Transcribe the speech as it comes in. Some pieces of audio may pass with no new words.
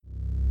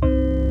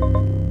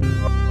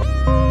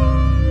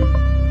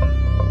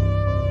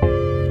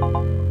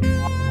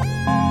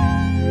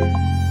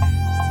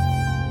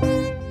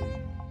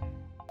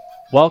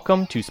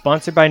Welcome to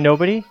Sponsored by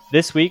Nobody.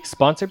 This week,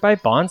 sponsored by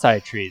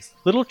Bonsai Trees.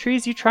 Little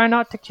trees you try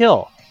not to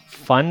kill.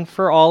 Fun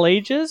for all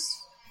ages?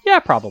 Yeah,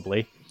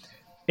 probably.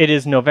 It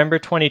is November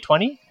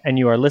 2020, and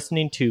you are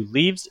listening to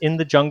Leaves in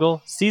the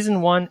Jungle,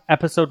 Season 1,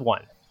 Episode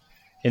 1.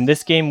 In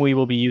this game, we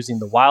will be using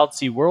the Wild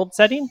Sea world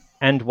setting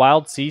and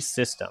Wild Sea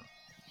system.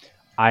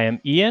 I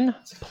am Ian,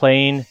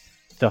 playing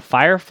the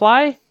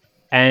Firefly,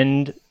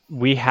 and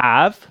we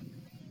have...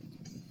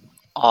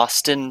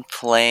 Austin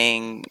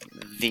playing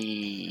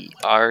the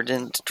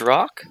Ardent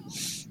Drakh.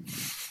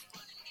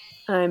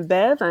 I'm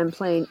Bev. I'm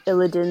playing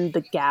Illidan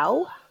the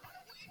Gao.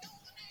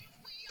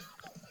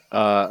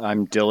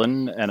 I'm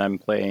Dylan, and I'm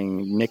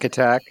playing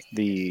Nikatak,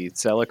 the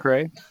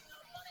Celicrae.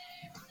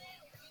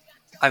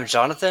 I'm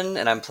Jonathan,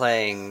 and I'm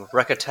playing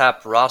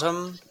Rekatap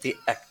Rodham, the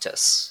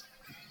Ectus.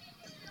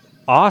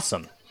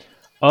 Awesome.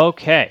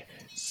 Okay,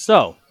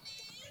 so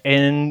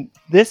in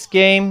this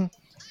game,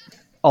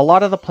 a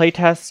lot of the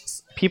playtests,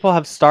 people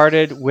have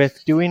started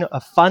with doing a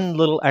fun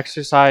little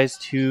exercise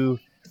to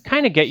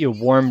kind of get you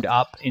warmed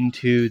up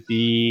into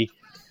the,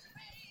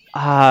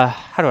 how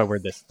do I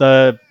word this?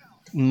 The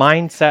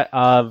mindset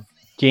of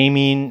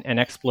gaming and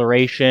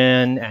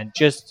exploration and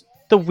just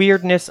the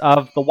weirdness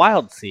of the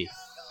Wild Sea.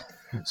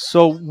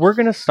 So we're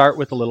going to start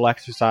with a little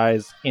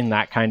exercise in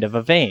that kind of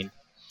a vein.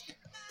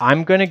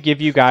 I'm going to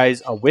give you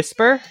guys a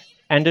whisper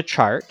and a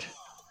chart,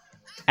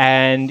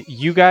 and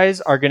you guys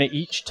are going to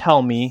each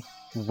tell me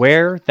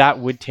where that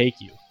would take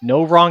you.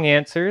 No wrong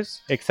answers,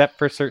 except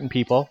for certain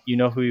people. You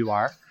know who you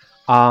are.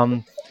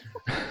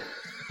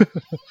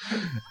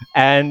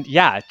 And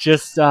yeah,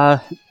 just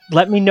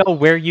let me know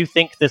where you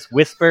think this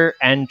whisper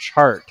and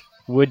chart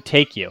would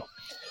take you.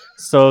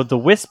 So the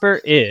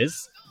whisper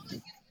is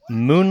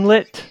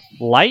moonlit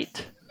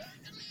light,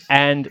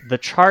 and the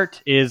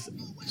chart is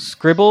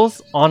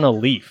scribbles on a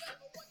leaf.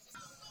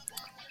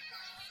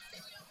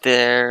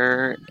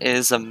 There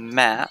is a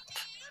map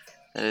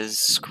that is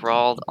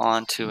scrawled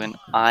onto an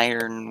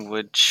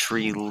ironwood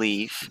tree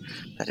leaf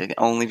that can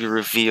only be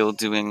revealed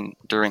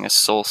during a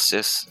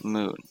solstice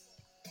moon.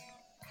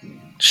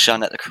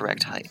 Shun at the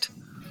correct height.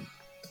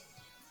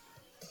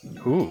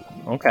 Ooh,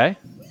 okay.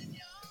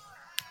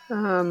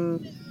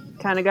 Kind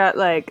of got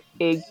like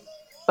a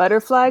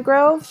butterfly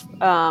grove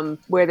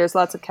where there's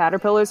lots of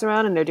caterpillars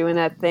around, and they're doing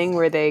that thing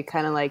where they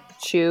kind of like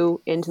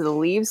chew into the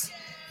leaves,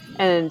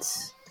 and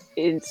it's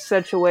in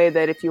such a way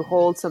that if you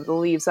hold some of the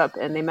leaves up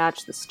and they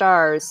match the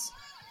stars,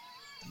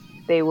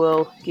 they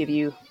will give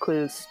you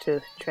clues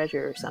to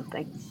treasure or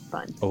something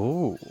fun.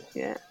 Oh.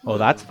 Yeah. Oh,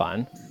 that's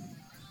fun.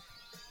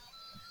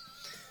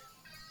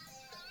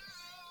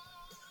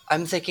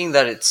 I'm thinking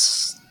that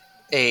it's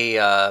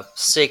a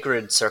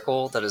sacred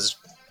circle that is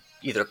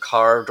either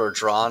carved or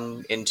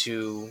drawn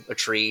into a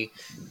tree.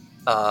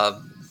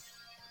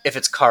 If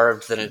it's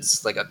carved, then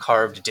it's like a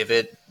carved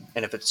divot,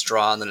 and if it's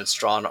drawn, then it's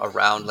drawn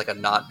around like a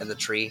knot in the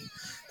tree.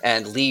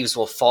 And leaves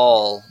will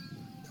fall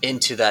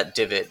into that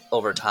divot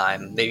over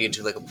time, maybe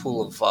into like a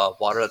pool of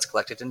water that's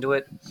collected into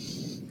it.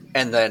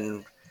 And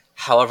then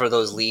however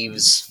those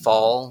leaves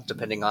fall,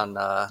 depending on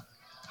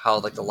how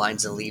like the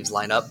lines and leaves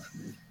line up,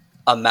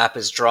 a map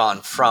is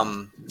drawn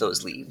from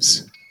those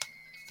leaves.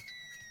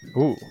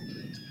 Ooh,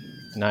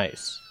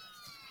 nice.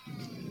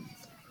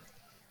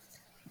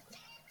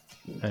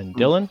 And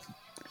Dylan?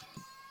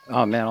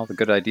 Oh man, all the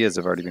good ideas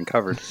have already been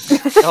covered.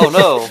 Oh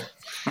no!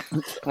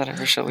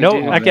 Whatever shall we No,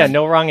 do? again,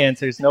 no wrong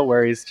answers, no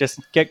worries. Just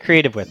get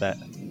creative with it.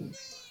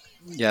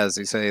 Yeah, as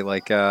you say,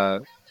 like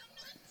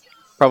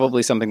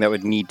probably something that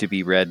would need to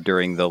be read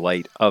during the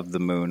light of the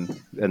moon,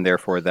 and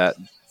therefore that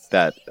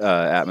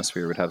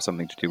atmosphere would have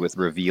something to do with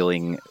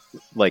revealing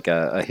like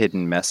a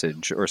hidden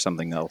message or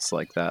something else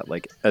like that.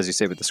 Like as you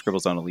say with the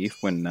scribbles on a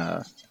leaf, when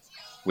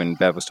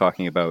Bev was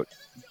talking about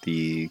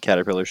the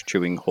caterpillars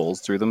chewing holes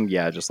through them,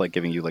 yeah, just like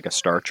giving you like a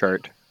star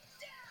chart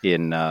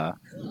in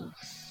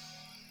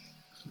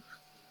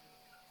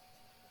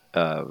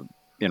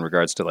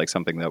regards to like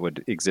something that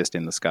would exist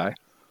in the sky.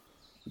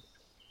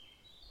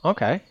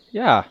 Okay,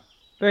 yeah,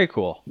 very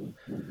cool.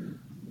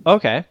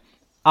 Okay,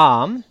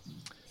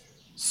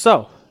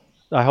 so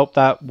I hope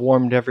that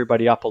warmed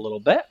everybody up a little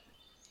bit.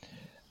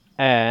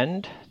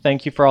 And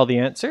thank you for all the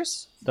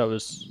answers. That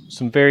was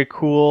some very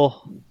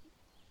cool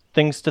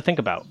things to think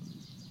about.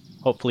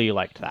 Hopefully you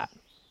liked that.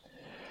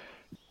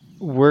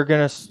 We're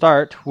going to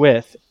start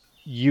with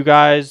you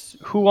guys.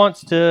 Who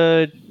wants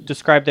to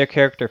describe their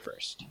character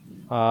first?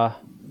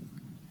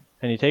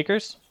 Any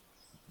takers?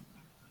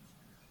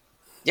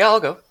 Yeah, I'll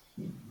go.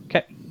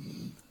 Okay.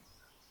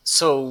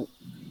 So,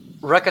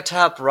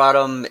 Rekatap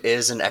Rodham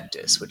is an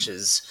Ectus, which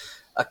is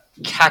a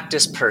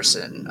cactus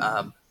person.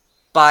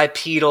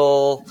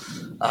 Bipedal,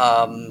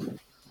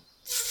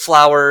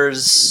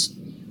 flowers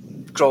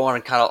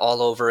growing kind of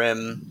all over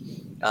him.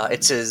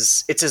 It's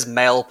his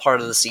male part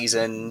of the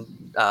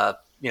season. They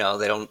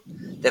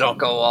don't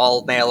go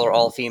all male or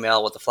all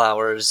female with the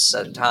flowers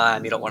at a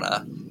time. You don't want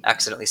to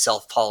accidentally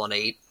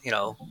self-pollinate,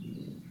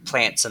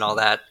 plants and all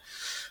that.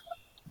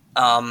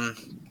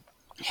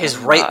 His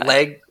right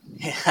leg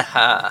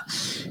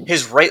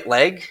His right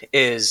leg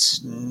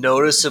is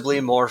noticeably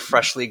more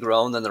freshly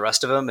grown than the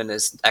rest of him, and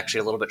is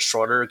actually a little bit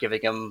shorter,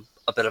 giving him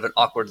a bit of an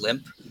awkward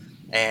limp.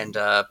 And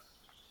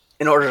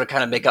in order to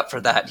kind of make up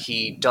for that,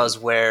 he does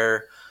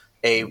wear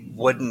a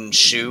wooden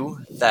shoe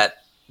that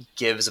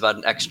gives about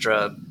an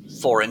extra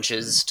 4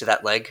 inches to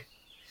that leg.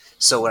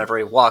 So whenever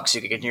he walks,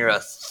 you can hear a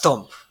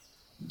thump,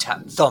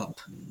 tap,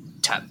 thump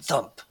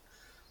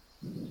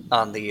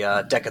on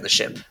the deck of the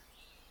ship.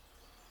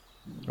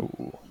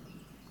 Ooh.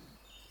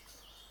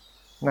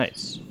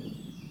 Nice.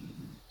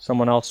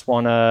 Someone else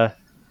want to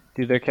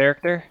do their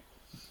character?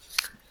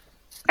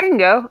 I can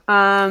go.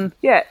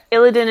 Yeah,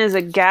 Illidan is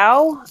a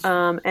Gau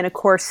and a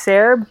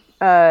Corsair.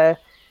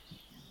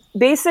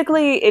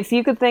 Basically, if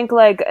you could think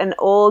like an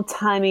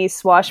old-timey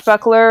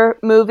swashbuckler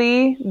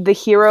movie, the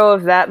hero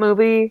of that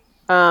movie,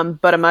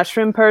 but a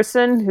mushroom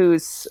person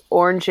who's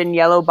orange and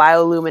yellow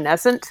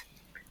bioluminescent.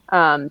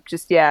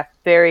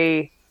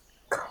 Very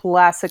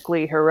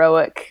classically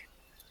heroic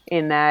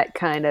in that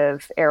kind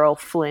of Errol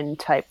Flynn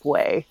type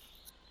way.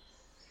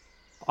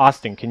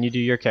 Austin, can you do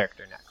your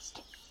character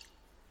next?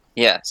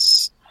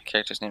 Yes. My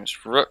character's name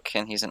is Rook,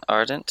 and he's an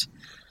Ardent.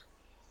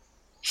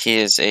 He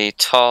is a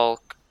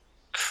tall,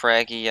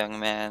 craggy young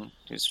man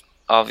who's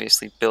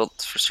obviously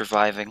built for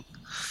surviving.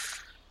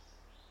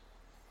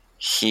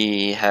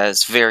 He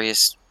has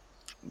various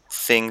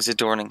things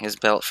adorning his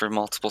belt for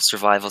multiple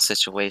survival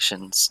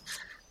situations.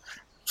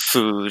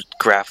 Food,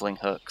 grappling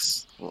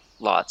hooks,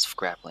 lots of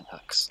grappling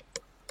hooks.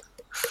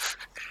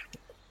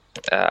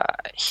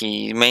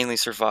 He mainly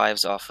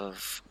survives off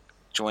of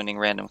joining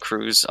random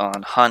crews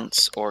on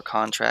hunts or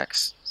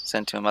contracts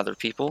sent to him other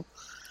people.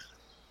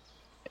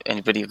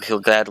 But he'll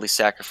gladly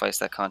sacrifice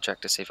that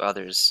contract to save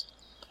others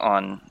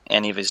on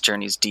any of his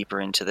journeys deeper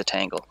into the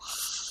Tangle.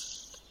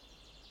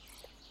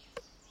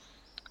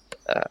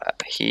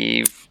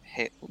 He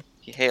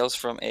hails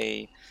from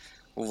a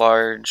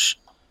large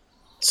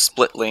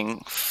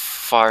splitling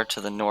far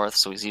to the north,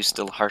 so he's used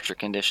to harsher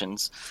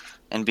conditions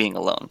and being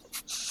alone.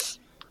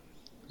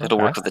 It'll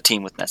work with the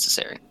team if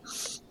necessary.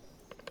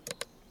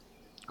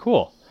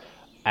 Cool.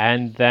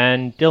 And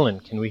then,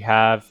 Dylan, can we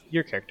have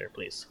your character,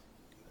 please?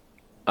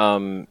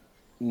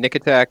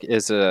 Nikatak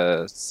is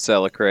a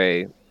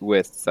Celicrae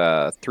with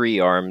 3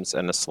 arms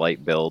and a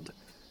slight build,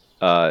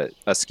 a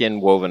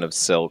skin woven of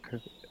silk,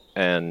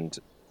 and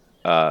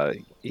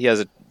he has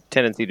a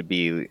tendency to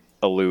be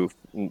aloof,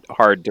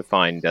 hard to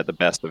find at the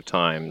best of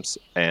times,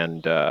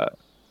 and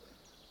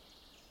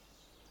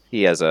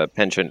he has a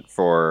penchant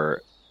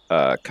for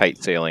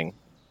kite sailing.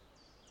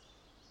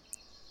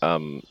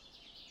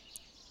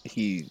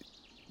 He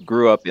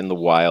grew up in the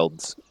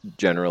wilds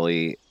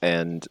generally,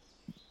 and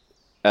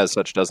as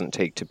such doesn't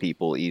take to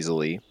people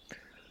easily.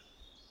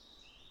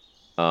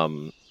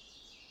 Past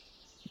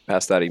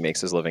that, he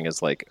makes his living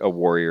as like a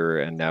warrior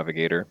and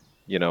navigator,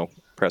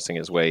 pressing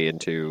his way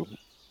into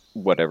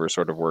whatever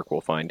sort of work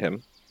will find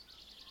him.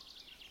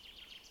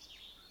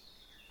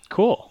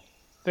 Cool.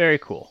 Very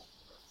cool.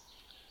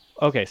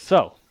 Okay,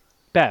 so,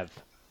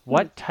 Bev,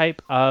 what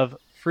type of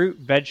fruit,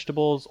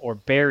 vegetables, or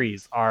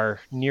berries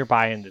are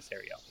nearby in this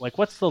area? Like,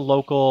 what's the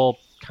local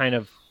kind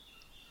of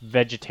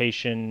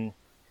vegetation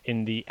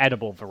in the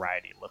edible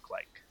variety look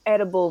like?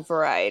 Edible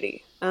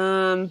variety.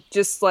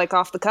 Just like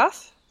off the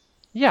cuff?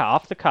 Yeah,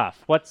 off the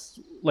cuff. What's,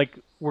 like,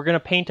 we're going to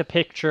paint a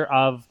picture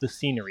of the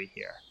scenery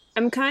here.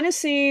 I'm kind of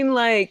seeing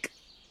like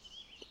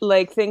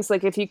things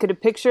like if you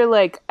could picture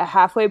like a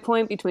halfway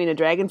point between a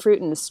dragon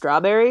fruit and a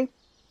strawberry,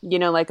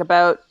 like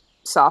about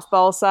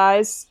softball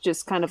size,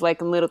 just kind of like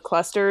in little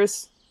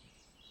clusters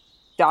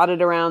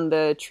dotted around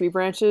the tree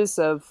branches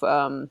of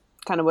kind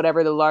of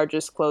whatever the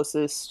largest,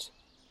 closest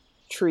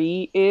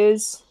tree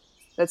is.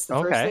 That's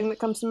the first thing that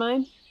comes to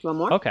mind. Do you want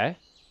more? Okay.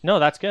 No,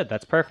 that's good.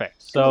 That's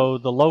perfect. So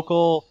the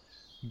local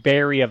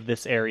berry of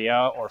this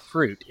area or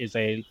fruit is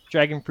a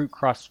dragon fruit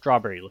cross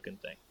strawberry looking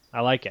thing. I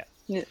like it.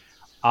 Yeah.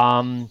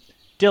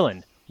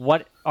 Dylan,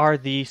 what are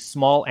the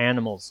small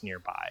animals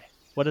nearby?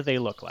 What do they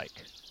look like?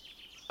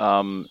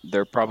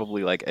 They're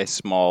probably like a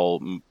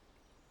small,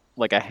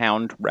 like a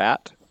hound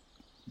rat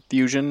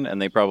fusion,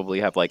 and they probably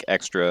have like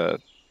extra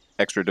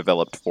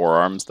developed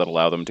forearms that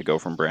allow them to go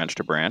from branch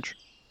to branch.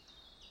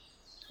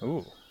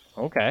 Ooh,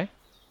 okay.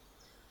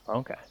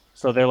 Okay.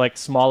 So they're like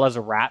small as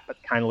a rat,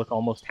 but kind of look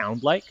almost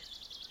hound-like?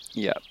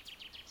 Yeah.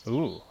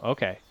 Ooh,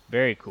 okay.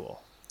 Very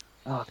cool.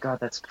 Oh god,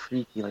 that's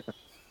creepy. Like,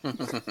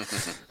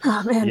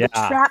 Oh man, Yeah.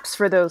 the traps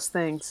for those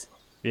things.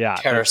 Yeah.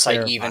 that's Parasite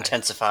Eve terrifying.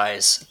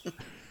 intensifies.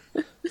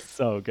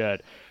 So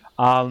good.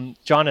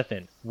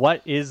 Jonathan,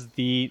 what is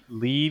the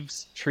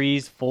leaves,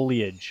 trees,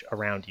 foliage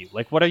around you?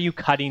 Like, what are you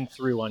cutting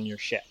through on your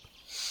ship?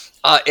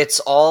 It's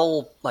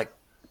all like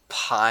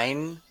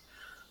pine,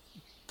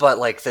 but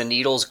like the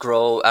needles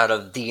grow out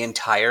of the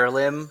entire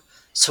limb,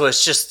 so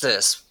it's just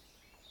this.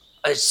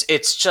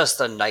 It's just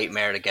a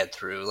nightmare to get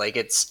through. Like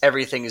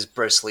everything is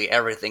bristly,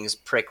 everything is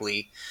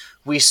prickly.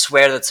 We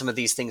swear that some of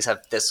these things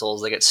have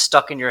thistles. They get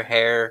stuck in your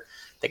hair,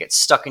 they get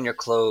stuck in your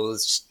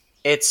clothes.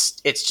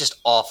 It's just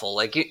awful.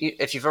 Like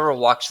if you've ever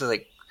walked through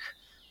like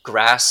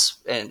grass,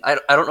 and I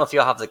don't know if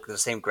y'all have like the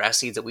same grass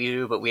seeds that we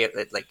do, but we have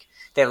like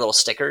they have little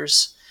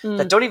stickers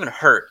that don't even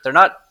hurt. They're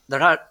not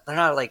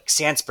like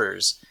sand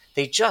spurs.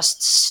 They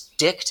just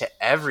stick to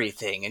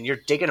everything, and you're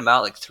digging them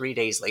out like 3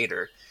 days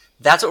later.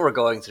 That's what we're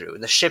going through,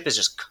 and the ship is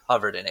just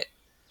covered in it.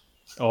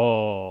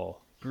 Oh,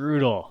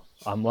 brutal.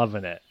 I'm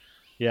loving it.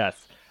 Yes.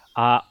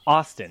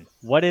 Austin,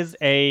 what is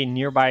a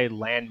nearby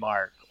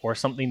landmark or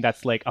something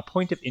that's like a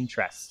point of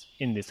interest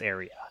in this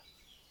area?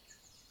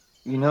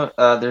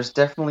 There's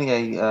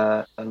definitely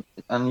an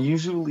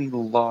unusually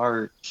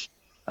large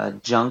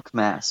junk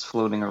mass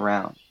floating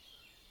around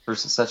for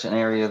such an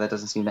area that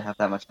doesn't seem to have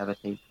that much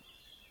habitation.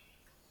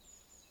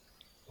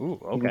 Ooh, It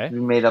seems okay. to be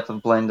made up of a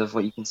blend of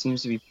what you can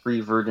seems to be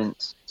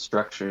pre-verdant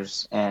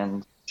structures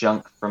and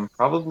junk from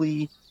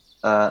probably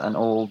an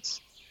old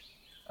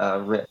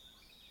rift.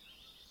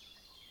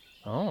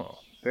 Oh,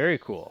 very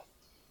cool.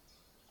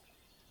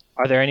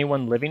 Are there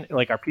anyone living,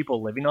 like, are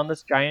people living on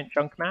this giant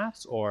junk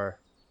mass, or?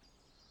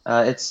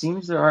 It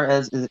seems there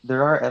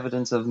are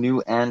evidence of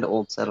new and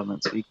old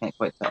settlements, but you can't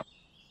quite tell.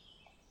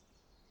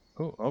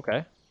 Ooh,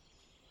 okay.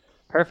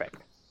 Perfect.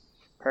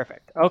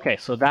 Okay,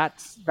 so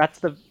that's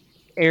the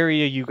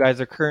area you guys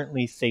are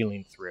currently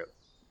sailing through.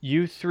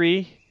 You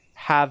three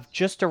have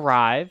just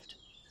arrived.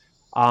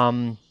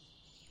 One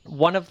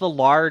of the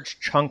large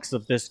chunks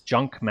of this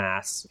junk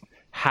mass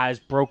has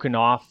broken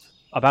off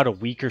about a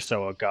week or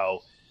so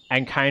ago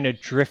and kind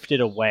of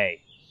drifted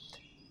away.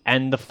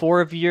 And the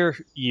four of your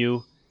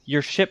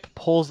ship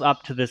pulls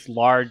up to this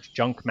large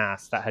junk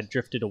mass that had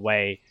drifted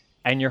away,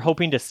 and you're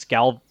hoping to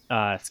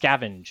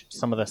scavenge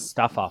some of the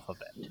stuff off of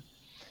it.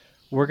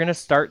 We're going to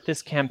start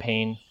this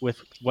campaign with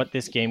what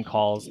this game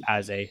calls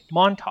as a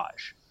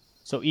montage.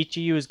 So each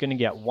of you is going to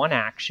get one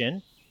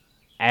action,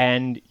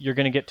 and you're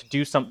going to get to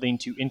do something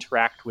to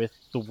interact with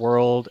the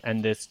world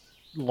and this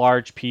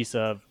large piece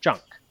of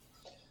junk.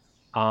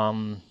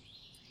 And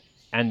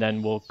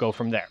then we'll go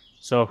from there.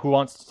 So who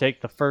wants to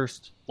take the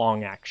first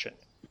long action?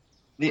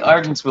 The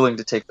Argent's willing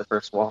to take the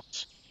first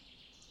watch.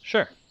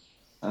 Sure.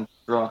 And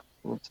Drock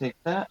will take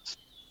that.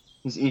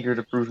 He's eager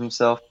to prove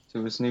himself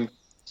to his new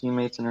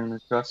teammates and earn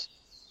their trust.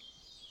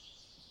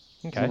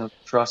 Okay.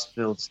 Trust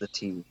builds the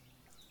team.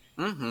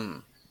 Mm-hmm.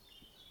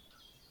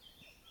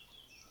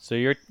 So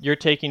you're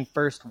taking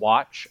first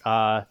watch.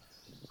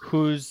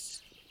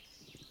 Who's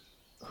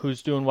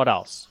doing what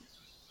else?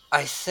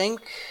 I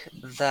think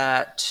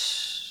that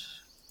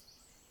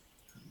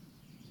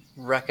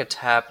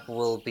Rekatap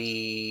will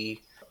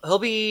be... He'll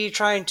be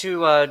trying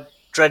to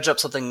dredge up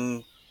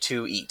something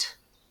to eat.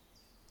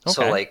 Okay.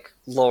 So like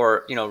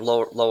lower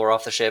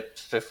off the ship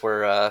if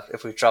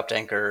we've dropped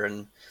anchor,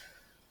 and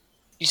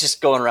he's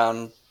just going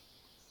around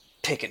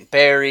picking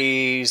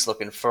berries,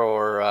 looking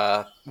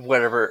for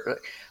whatever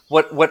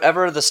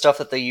the stuff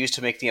that they use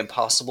to make the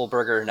Impossible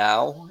Burger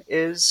now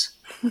is,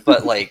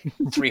 but like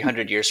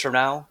 300 years from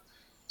now.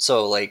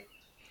 So like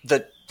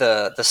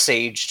the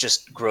sage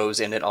just grows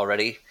in it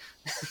already.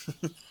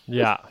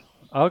 Yeah.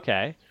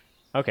 Okay.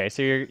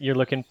 So you're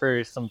looking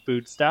for some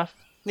food stuff.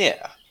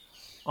 Yeah.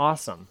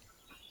 Awesome.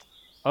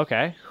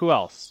 Okay. Who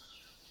else?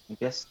 I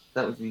guess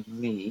that would be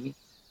me,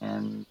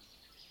 and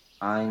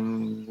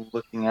I'm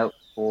looking out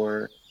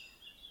for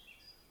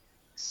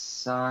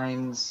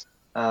signs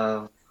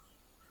of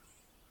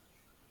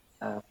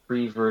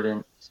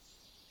pre-verdant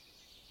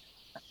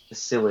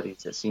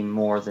facilities that seem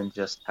more than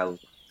just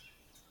housing.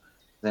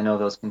 I know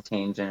those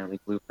contain generally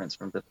blueprints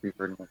from the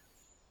pre-verdant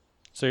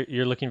So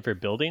you're looking for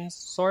buildings.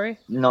 Sorry.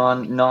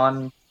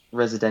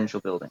 non-residential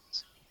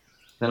buildings.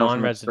 I know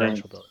from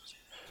Non-residential experience, buildings.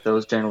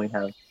 those generally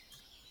have.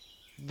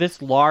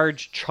 This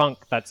large chunk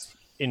that's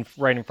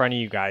right in front of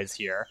you guys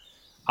here,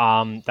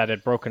 that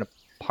had broken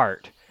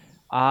apart.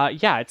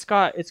 Yeah, it's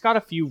got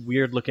a few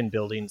weird looking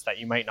buildings that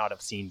you might not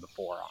have seen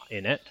before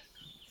in it.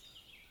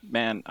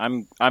 Man,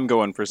 I'm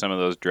going for some of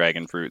those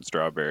dragon fruit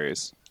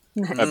strawberries.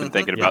 I've been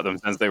thinking Yeah. about them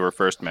since they were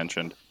first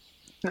mentioned.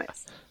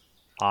 Nice.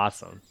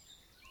 Awesome.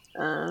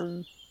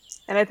 And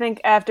I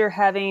think after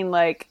having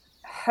like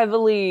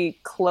heavily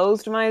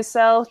clothed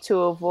myself to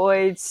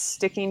avoid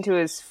sticking to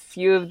as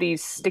few of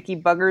these sticky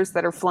buggers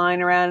that are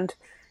flying around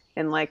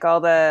and like all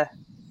the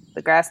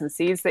grass and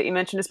seeds that you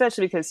mentioned,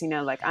 especially because,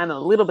 like I'm a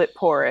little bit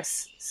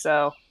porous.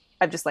 So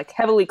I've just like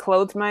heavily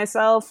clothed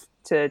myself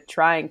to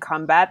try and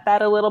combat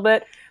that a little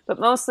bit. But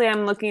mostly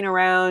I'm looking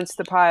around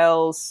the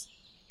piles,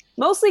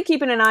 mostly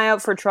keeping an eye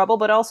out for trouble,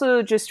 but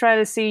also just trying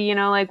to see,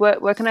 like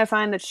what can I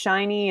find that's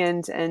shiny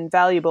and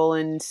valuable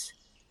and,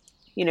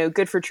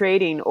 good for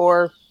trading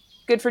or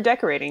good for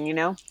decorating,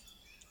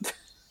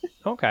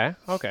 Okay,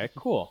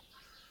 cool.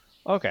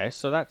 Okay,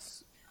 so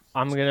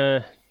I'm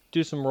gonna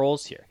do some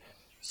rolls here.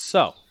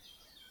 So,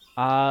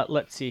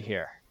 let's see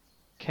here.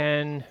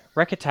 Can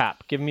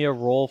Rekatap give me a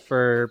roll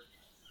for,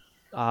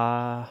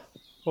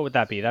 what would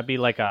that be? That'd be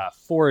like a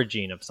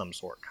foraging of some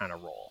sort kind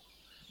of roll.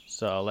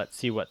 So let's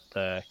see what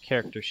the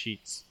character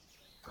sheets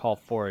call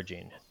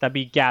foraging. That'd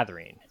be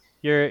gathering.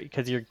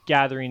 Because you're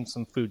gathering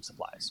some food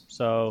supplies.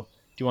 So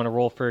do you want to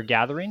roll for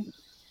gathering?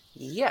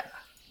 Yeah.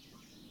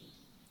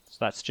 So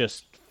that's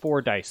just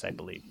 4 dice, I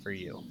believe, for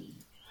you.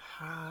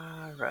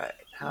 Alright,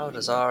 how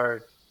does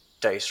our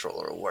dice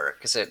roller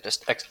work? Is it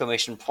just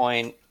exclamation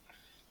point?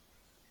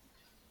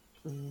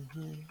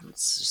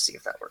 Let's just see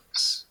if that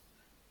works.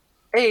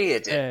 Hey,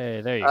 it did.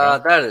 Hey, there you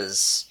go. That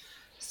is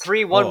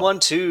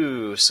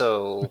 3112,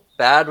 so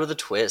bad with a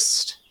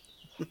twist.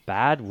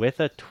 Bad with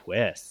a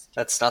twist.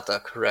 That's not the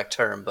correct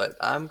term, but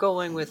I'm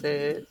going with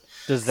it.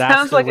 Disaster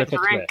Sounds like a with a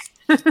drink.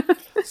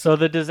 twist. So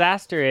the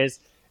disaster is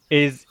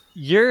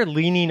you're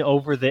leaning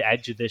over the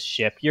edge of this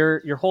ship.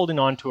 You're holding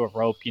on to a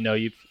rope. You know,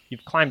 you've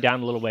climbed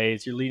down a little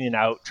ways. You're leaning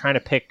out, trying to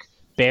pick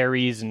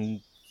berries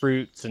and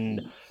fruits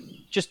and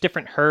just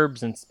different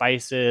herbs and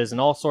spices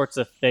and all sorts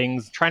of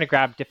things. Trying to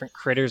grab different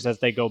critters as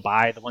they go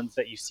by. The ones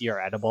that you see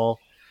are edible.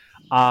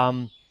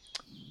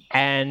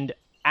 And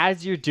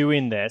as you're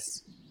doing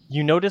this,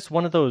 you notice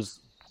one of those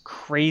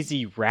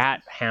crazy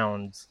rat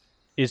hounds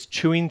is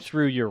chewing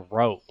through your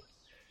rope,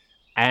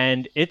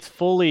 and it's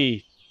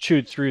fully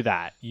chewed through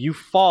that. You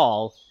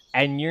fall,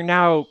 and you're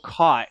now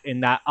caught in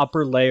that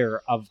upper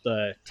layer of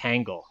the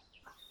tangle.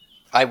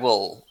 I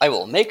will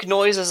make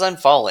noise as I'm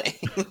falling.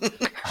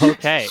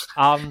 Okay.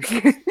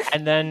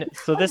 And then,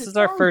 so this is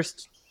our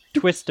first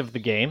twist of the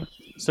game.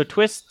 So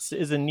twists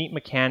is a neat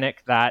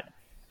mechanic that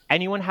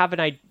anyone have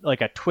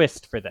like a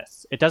twist for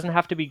this. It doesn't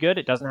have to be good.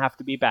 It doesn't have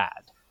to be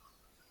bad.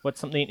 What's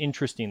something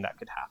interesting that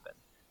could happen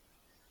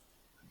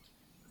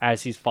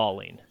as he's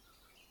falling?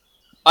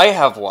 I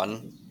have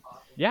one.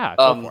 Yeah,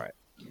 go for it.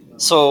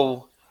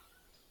 So,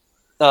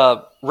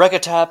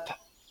 Rekatap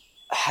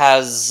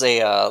has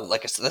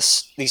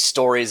these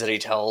stories that he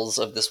tells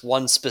of this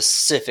one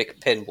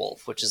specific pin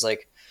wolf, which is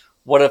like,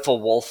 what if a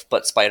wolf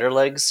but spider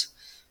legs,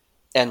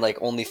 and like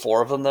only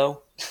 4 of them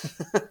though,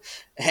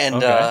 and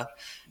Okay.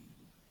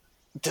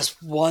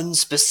 this one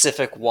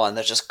specific one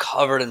that's just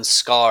covered in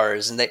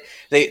scars, and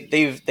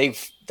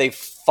they've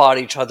fought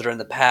each other in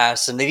the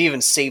past, and they've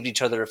even saved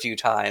each other a few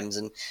times,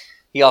 and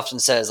he often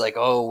says like,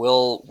 "Oh,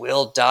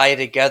 we'll die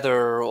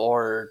together,"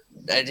 or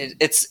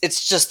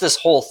it's just this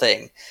whole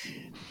thing.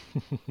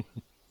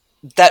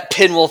 That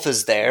pinwolf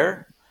is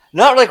there,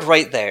 not like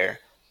right there,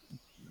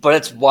 but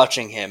it's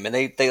watching him, and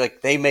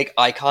they make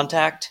eye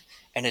contact,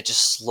 and it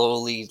just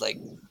slowly like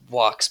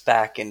walks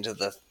back into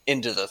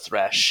the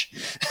thresh.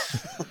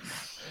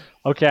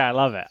 Okay, I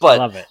love it. But-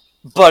 I love it.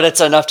 But it's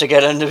enough to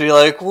get him to be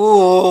like,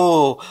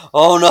 "Whoa,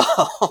 oh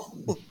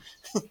no,"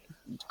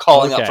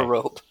 calling Okay. up for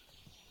rope.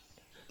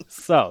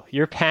 So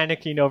you're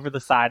panicking over the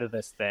side of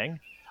this thing.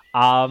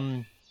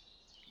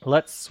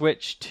 Let's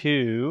switch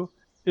to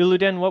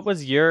Iluden. What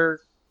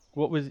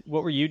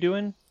were you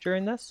doing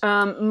during this?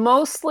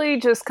 Mostly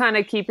just kind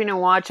of keeping a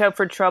watch out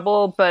for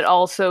trouble, but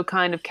also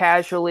kind of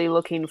casually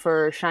looking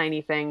for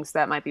shiny things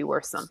that might be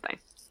worth something.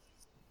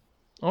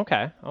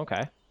 Okay.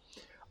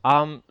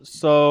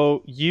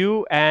 So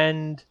you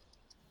and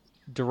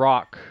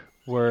Duroc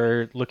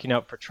were looking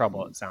out for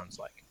trouble, it sounds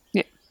like.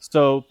 Yeah.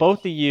 So both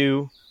of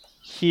you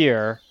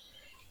hear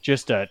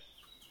just a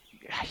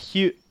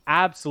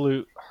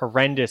absolute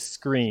horrendous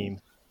scream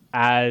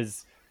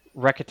as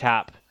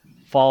Rekatap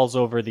falls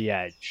over the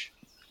edge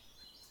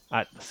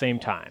at the same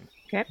time.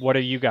 Okay. What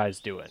are you guys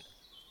doing?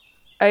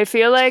 I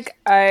feel like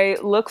I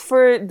look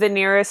for the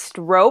nearest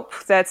rope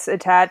that's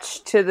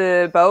attached to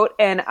the boat,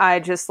 and I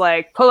just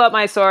like pull out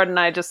my sword and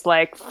I just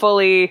like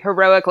fully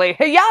heroically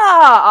 "Hey-ya!"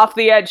 off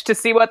the edge to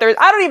see what there's.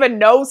 I don't even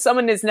know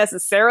someone is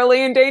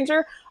necessarily in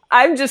danger.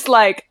 I'm just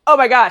like, oh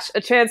my gosh,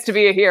 a chance to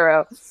be a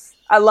hero.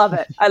 I love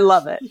it.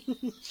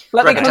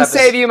 Let me come Rekatap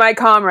save you, my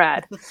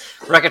comrade.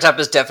 Rekatap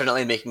is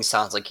definitely making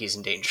sounds like he's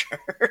in danger.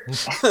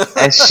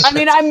 As she, I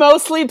mean, I'm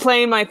mostly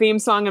playing my theme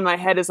song in my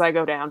head as I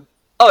go down.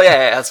 Oh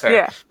yeah, that's fair.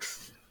 Yeah.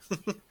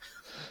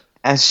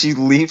 as she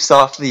leaps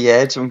off the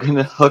edge, I'm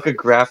gonna hook a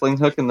grappling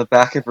hook in the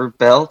back of her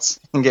belt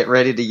and get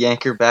ready to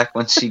yank her back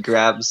when she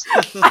grabs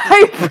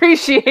I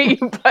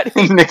appreciate you,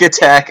 buddy. Nick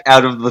Attack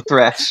out of the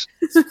thresh.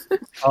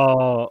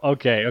 Oh,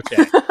 okay.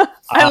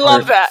 I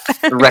love that.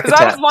 Because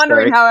I was Rekatap,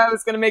 wondering sorry. how I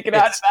was going to make it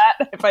out of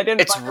that if I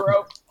didn't it's find a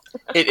rope.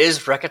 It is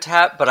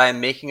Rekatap, but I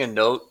am making a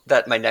note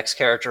that my next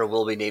character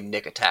will be named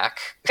Nick Attack.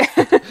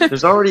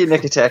 There's already a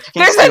Nick Attack.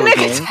 You There's can't a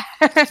steal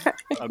Nick his name.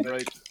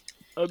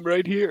 I'm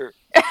right here.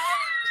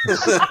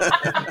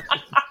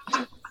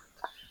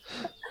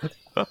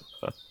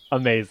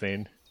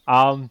 Amazing.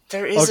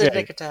 There is a Okay.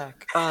 Nick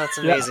Attack. Oh, that's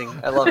amazing.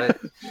 I love it.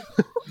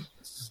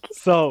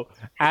 So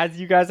as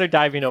you guys are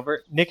diving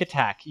over, Nick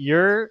Attack,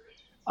 you're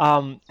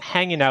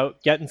hanging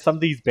out, getting some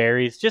of these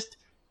berries, just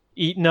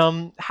eating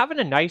them, having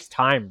a nice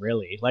time.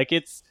 Really, like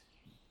it's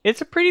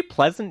a pretty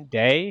pleasant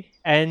day,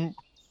 and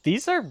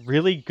these are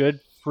really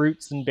good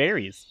fruits and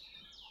berries.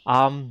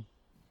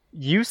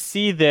 You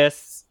see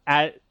this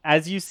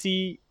as you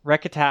see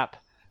Rekatap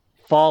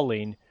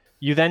falling.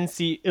 You then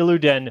see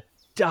Iluden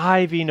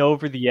diving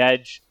over the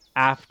edge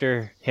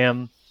after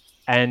him,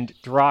 and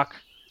Drak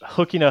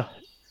hooking a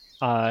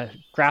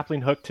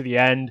grappling hook to the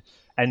end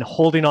and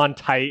holding on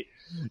tight,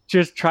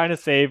 just trying to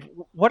save.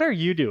 What are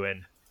you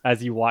doing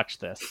as you watch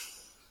this?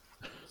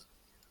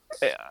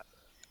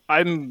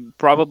 I'm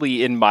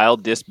probably in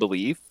mild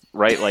disbelief,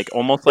 right? Like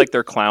almost like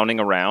they're clowning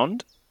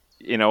around.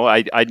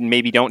 I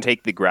maybe don't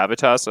take the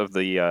gravitas of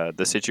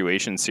the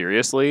situation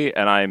seriously,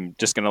 and I'm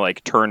just gonna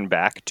like turn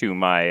back to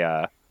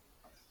my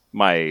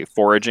my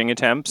foraging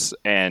attempts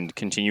and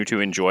continue to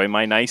enjoy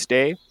my nice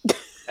day,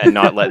 and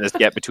not let this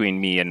get between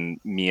me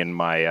and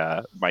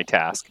my my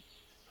task.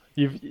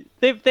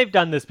 They've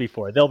done this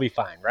before. They'll be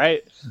fine,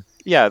 right?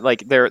 Yeah,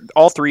 like they're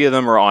all three of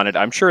them are on it.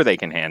 I'm sure they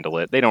can handle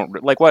it. They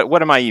don't like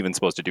what am I even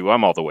supposed to do?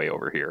 I'm all the way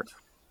over here.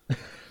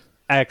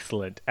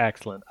 Excellent.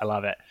 I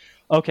love it.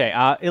 Okay,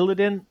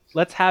 Illidan,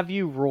 let's have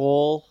you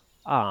roll.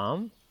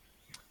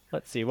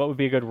 Let's see, what would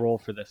be a good roll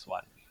for this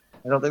one?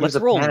 I don't think Let's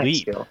there's a roll panic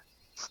leap. skill.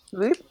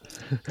 Leap?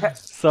 Okay.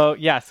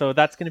 So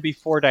that's going to be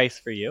 4 dice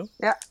for you.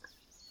 Yeah.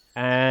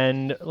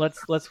 And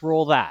let's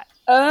roll that.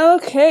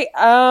 Okay.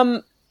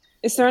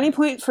 Is there any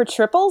point for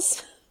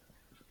triples?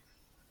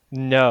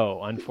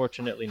 No,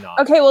 unfortunately not.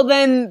 Okay, well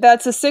then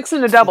that's a 6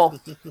 and a double.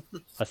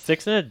 A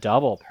 6 and a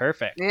double,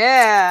 perfect.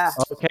 Yeah.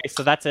 Okay,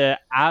 so that's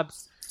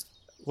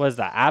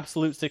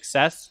absolute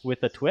success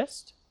with a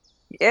twist?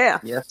 Yeah.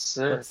 Yes,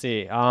 sir. Let's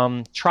see.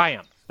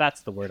 Triumph.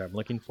 That's the word I'm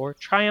looking for.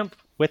 Triumph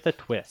with a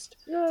twist.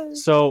 Yay.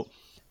 So,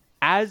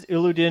 as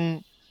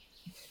Illidan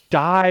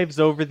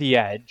dives over the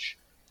edge,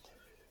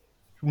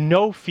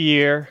 no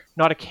fear,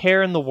 not a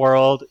care in the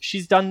world.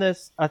 She's done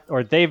this,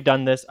 or they've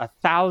done this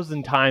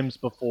 1,000 times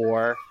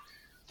before.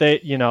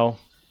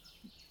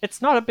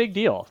 It's not a big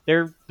deal.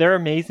 They're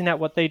amazing at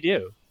what they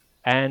do,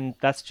 and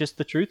that's just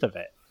the truth of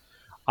it.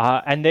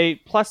 And they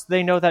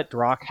know that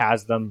Drock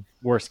has them.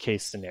 Worst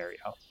case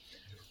scenario.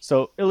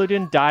 So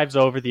Illidan dives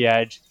over the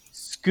edge,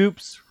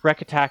 scoops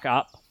Rekatak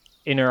up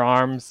in her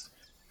arms,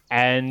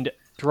 and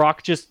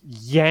Drock just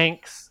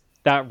yanks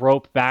that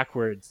rope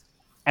backwards,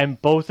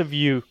 and both of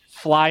you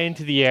fly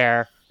into the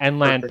air and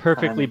land Perfect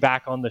perfectly timing.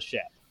 back on the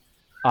ship.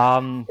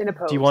 In a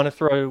pose. Do you want to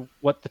throw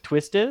what the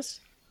twist is?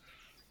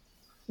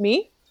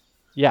 Me?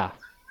 Yeah.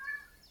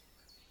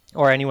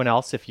 Or anyone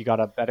else if you got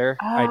a better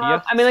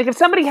idea. I mean, like, if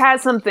somebody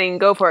has something,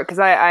 go for it, because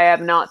I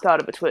have not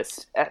thought of a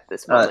twist at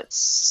this moment.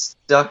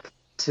 Stuck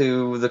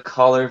to the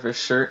collar of his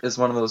shirt is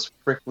one of those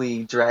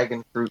prickly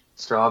dragon fruit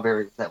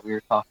strawberries that we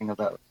were talking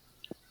about.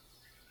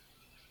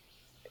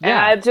 And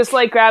I just,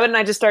 like, grab it and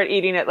I just start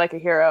eating it like a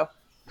hero.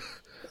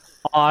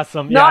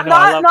 Awesome. Not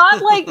I love-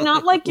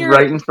 not like you're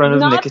Right in front of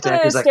not Nikatek, the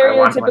he's like, "I want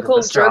one of the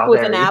stereotypical jerk with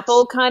an strawberries."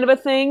 apple kind of a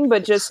thing,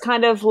 but just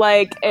kind of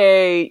like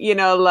a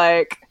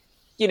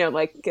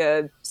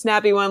a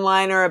snappy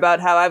one-liner about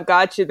how I've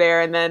got you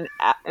there, and then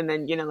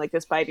like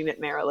just biting it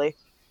merrily.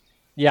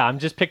 Yeah, I'm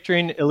just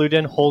picturing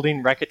Illidan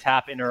holding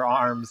Rekatap in her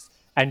arms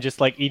and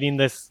just like eating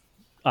this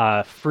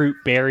fruit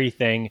berry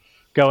thing,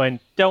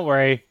 going, "Don't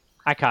worry,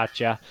 I caught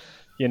ya.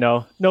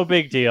 No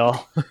big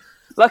deal."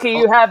 Lucky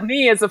you have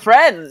me as a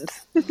friend.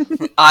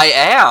 I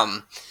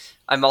am.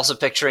 I'm also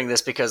picturing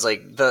this because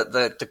like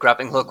the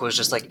grappling hook was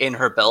just like in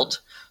her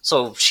belt,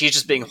 so she's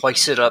just being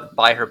hoisted up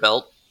by her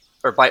belt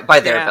or by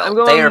their Yeah, belt. I'm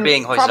going, They are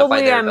being hoisted up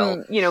by their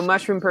belt.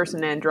 Mushroom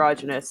person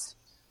androgynous.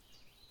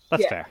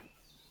 That's Yeah.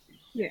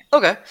 fair.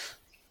 Okay.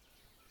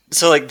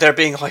 So like they're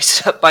being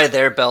hoisted up by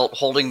their belt,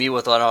 holding me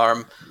with one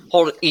arm,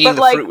 eating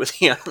the fruit with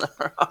the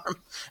other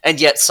arm, and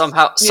yet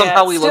somehow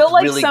we still look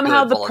like really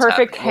somehow good the while it's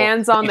perfect happening.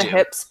 hands Well, on we the do.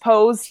 hips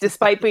pose,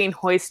 despite being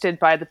hoisted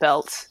by the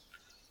belt.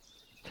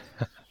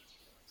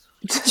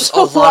 Just a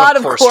a lot lot of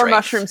of core core strength.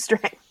 mushroom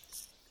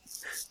strength.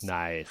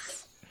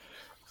 Nice.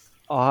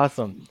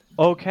 Awesome.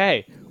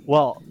 Okay.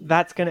 Well,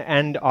 that's going to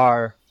end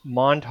our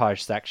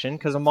montage section,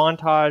 because a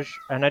montage,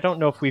 and I don't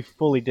know if we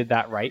fully did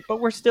that right, but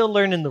we're still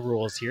learning the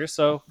rules here,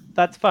 so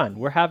that's fun.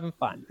 We're having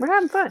fun. We're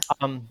having fun.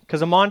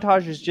 Because a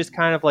montage is just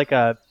kind of like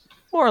a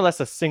more or less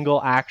a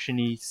single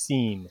action-y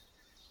scene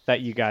that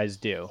you guys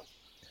do.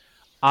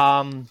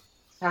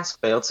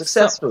 Task failed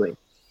successfully.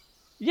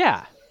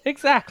 Yeah,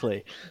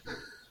 exactly.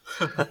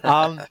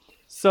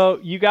 So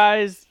you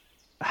guys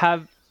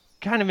have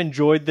kind of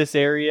enjoyed this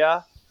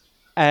area,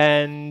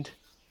 and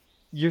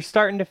you're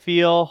starting to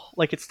feel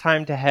like it's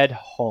time to head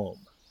home.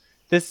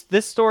 This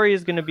story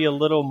is going to be a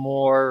little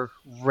more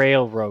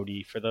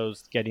railroady for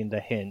those getting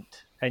the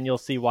hint, and you'll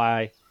see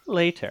why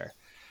later.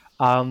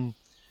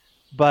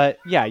 But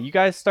yeah, you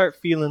guys start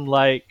feeling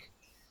like,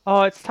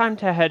 oh, it's time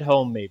to head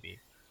home maybe.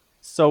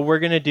 So we're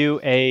going to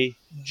do a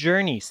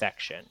journey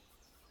section.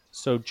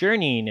 So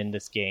journeying in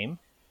this game,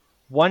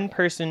 one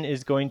person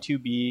is going to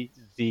be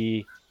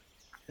the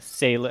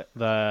sailor,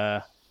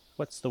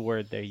 what's the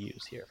word they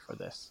use here for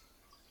this?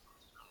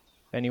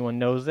 If anyone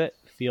knows it,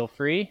 feel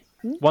free.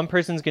 One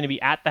person's going to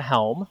be at the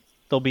helm.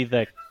 They'll be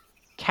the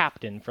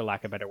captain, for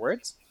lack of better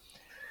words.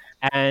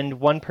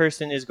 And one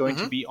person is going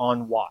to be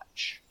on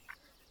watch.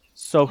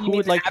 So who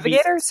would like to be...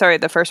 Navigator? Sorry,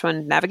 the first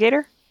one,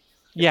 navigator?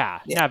 Yeah,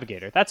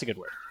 navigator. That's a good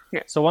word.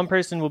 Yeah. So one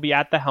person will be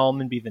at the helm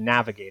and be the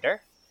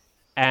navigator,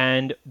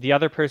 and the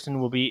other person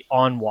will be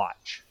on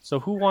watch.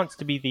 So who wants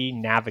to be the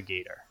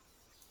navigator?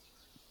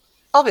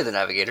 I'll be the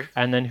navigator.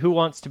 And then who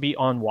wants to be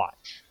on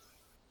watch?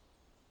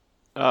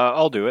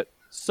 I'll do it.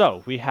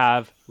 So we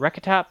have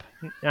Rekatap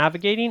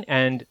navigating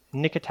and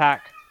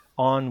Nikatak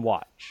on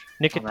watch.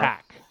 Nikatak.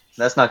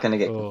 That's not going to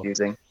get Oh.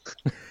 confusing.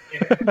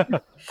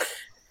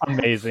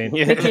 Amazing.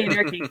 Nicky and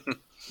Erky.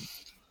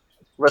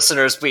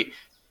 Listeners, we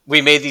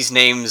made these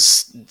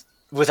names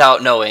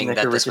without knowing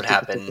Nika, that this would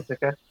Rika, Tika, happen. Tika,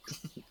 Tika.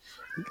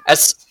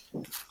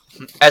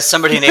 As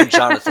somebody named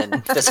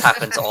Jonathan, this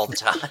happens all the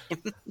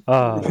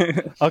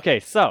time. Okay,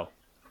 so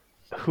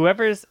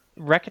whoever's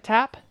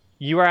Recatap,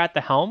 you are at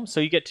the helm, so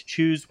you get to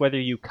choose whether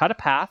you cut a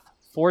path,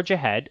 forge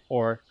ahead,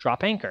 or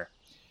drop anchor.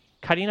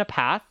 Cutting a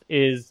path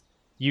is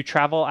you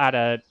travel at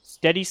a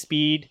steady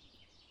speed,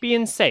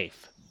 being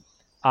safe.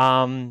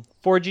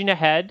 Forging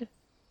ahead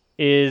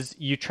is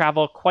you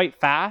travel quite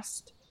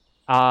fast.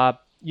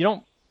 You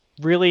don't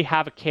really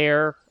have a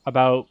care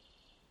about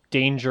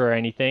danger or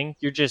anything.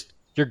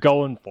 You're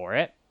going for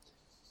it.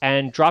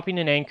 And dropping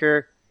an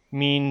anchor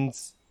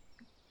means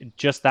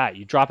just that.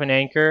 You drop an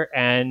anchor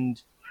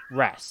and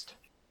rest.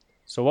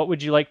 So what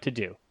would you like to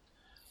do?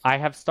 I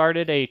have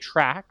started a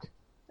track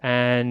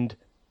and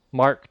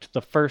marked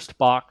the first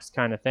box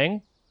kind of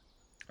thing.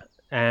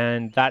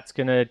 And that's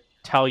going to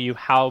tell you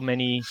how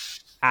many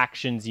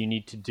actions you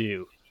need to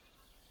do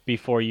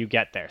before you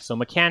get there. So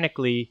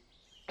mechanically,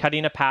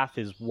 cutting a path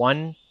is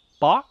 1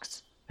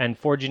 box and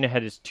forging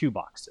ahead is 2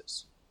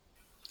 boxes.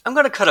 I'm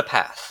going to cut a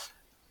path.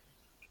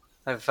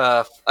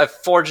 I've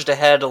forged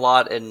ahead a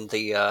lot in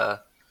the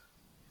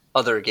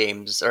other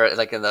games, or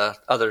like in the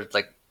other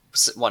like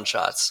one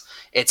shots.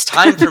 It's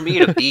time for me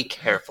to be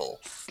careful.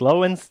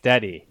 Slow and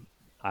steady.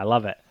 I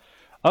love it.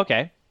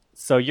 Okay,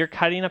 so you're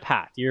cutting a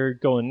path. You're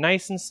going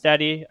nice and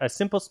steady, a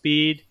simple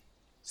speed,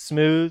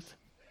 smooth.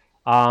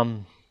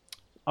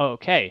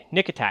 Okay,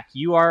 Nick Attack,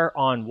 you are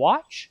on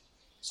watch.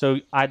 So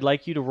I'd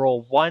like you to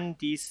roll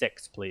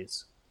 1d6,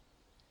 please.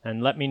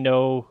 And let me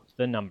know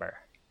the number.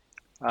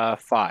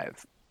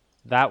 5.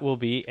 That will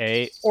be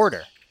a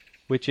order,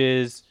 which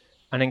is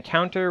an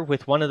encounter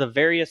with one of the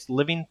various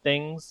living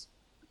things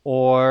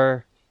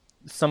or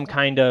some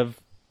kind of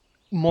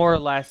more or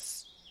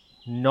less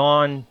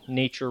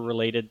non-nature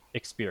related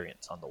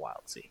experience on the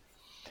wild sea.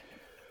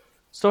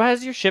 So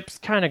as your ship's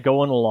kind of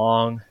going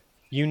along,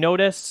 you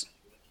notice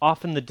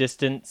off in the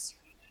distance,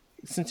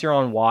 since you're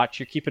on watch,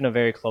 you're keeping a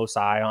very close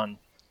eye on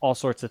all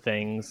sorts of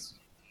things,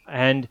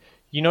 and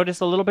you notice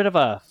a little bit of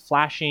a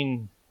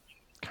flashing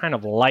kind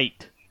of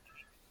light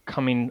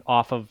coming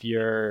off of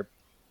your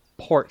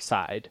port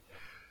side.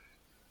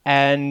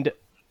 And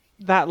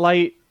that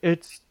light,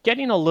 it's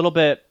getting a little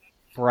bit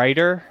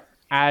brighter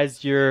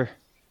as you're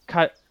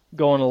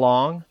going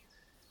along,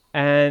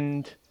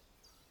 and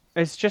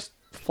it's just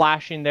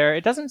flashing there.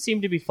 It doesn't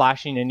seem to be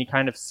flashing any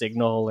kind of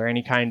signal or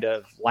any kind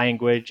of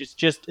language.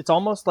 It's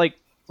almost like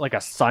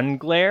a sun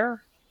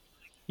glare.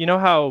 You know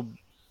how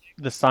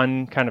the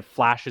sun kind of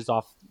flashes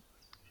off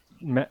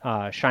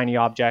shiny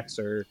objects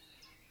or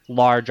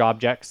large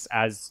objects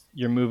as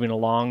you're moving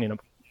along in a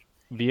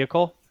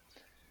vehicle?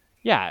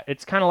 Yeah,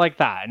 it's kind of like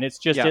that. And it's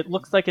just, It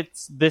looks like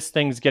this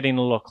thing's getting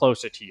a little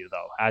closer to you,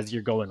 though, as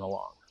you're going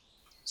along.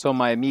 So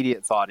my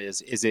immediate thought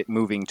is it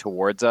moving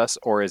towards us,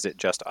 or is it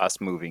just us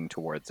moving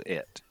towards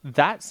it?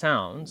 That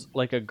sounds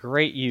like a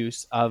great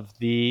use of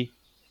the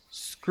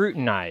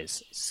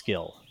scrutinize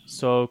skill.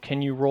 So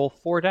can you roll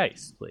 4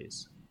 dice,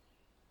 please?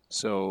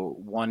 So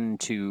 1,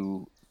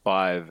 2,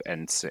 5,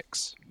 and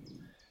 6.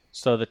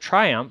 So the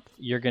triumph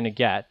you're going to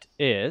get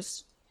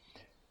is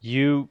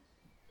you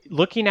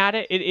looking at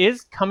it. It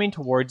is coming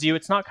towards you.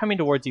 It's not coming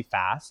towards you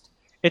fast.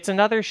 It's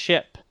another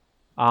ship,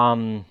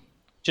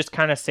 just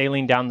kind of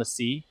sailing down the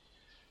sea.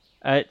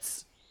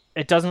 It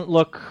doesn't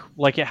look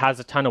like it has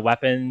a ton of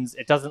weapons.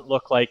 It doesn't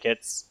look like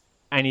it's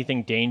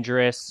anything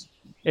dangerous.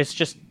 It's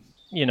just,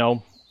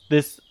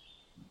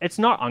 it's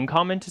not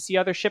uncommon to see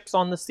other ships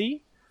on the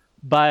sea,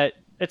 but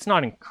it's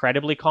not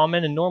incredibly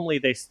common. And normally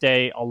they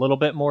stay a little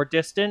bit more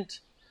distant,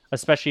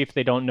 especially if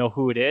they don't know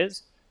who it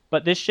is.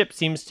 But this ship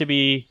seems to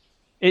be,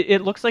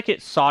 it looks like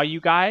it saw you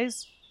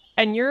guys,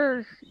 and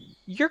your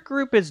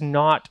group is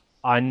not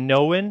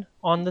unknown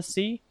on the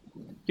sea.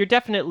 You're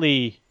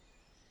definitely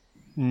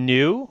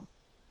new,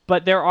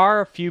 but there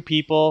are a few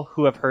people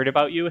who have heard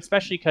about you,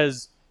 especially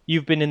because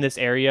you've been in this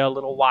area a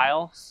little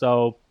while,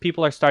 so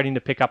people are starting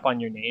to pick up on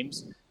your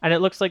names. And it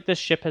looks like this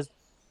ship has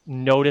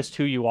noticed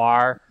who you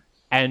are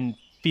and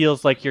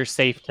feels like you're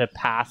safe to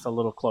pass a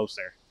little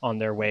closer on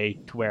their way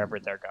to wherever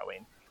they're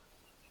going.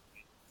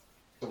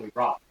 So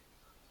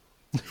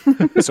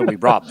we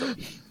robbed them.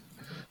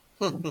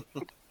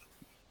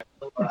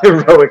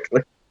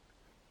 Heroically.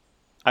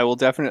 I will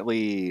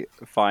definitely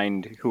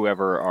find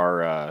whoever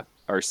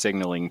our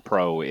signaling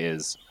pro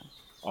is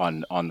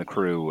on the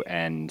crew,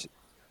 and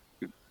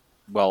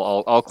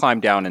I'll climb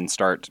down and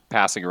start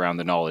passing around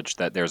the knowledge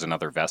that there's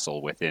another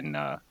vessel within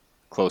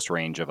close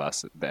range of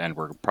us, and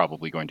we're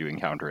probably going to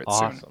encounter it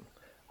soon.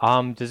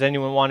 Awesome. Does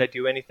anyone want to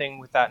do anything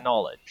with that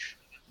knowledge?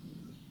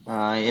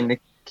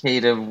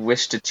 Indicate a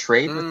wish to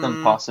trade with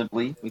them,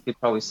 possibly. We could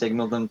probably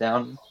signal them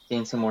down,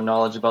 gain some more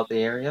knowledge about the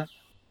area.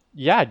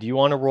 Yeah, do you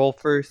want to roll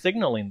for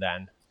signaling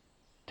then?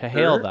 To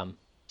hail them?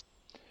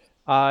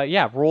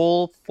 Yeah,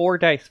 roll 4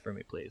 dice for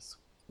me, please.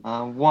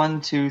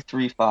 1, 2,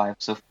 3, 5,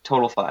 so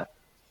total 5.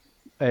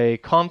 A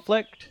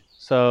conflict,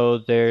 so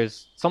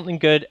there's something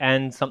good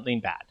and something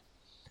bad.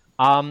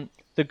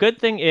 The good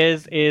thing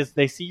is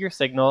they see your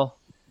signal,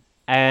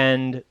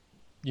 and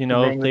they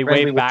friendly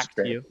wave with back to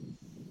Stray. you.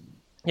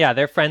 Yeah,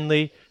 they're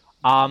friendly.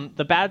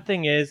 The bad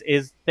thing is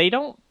they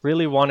don't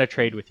really want to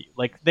trade with you.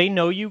 Like, they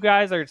know you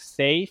guys are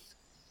safe,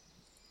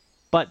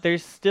 but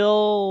there's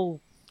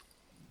still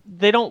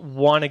they don't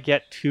want to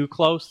get too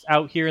close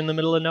out here in the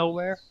middle of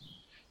nowhere.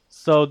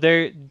 So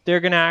they're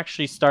gonna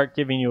actually start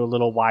giving you a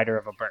little wider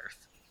of a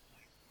berth.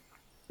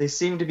 They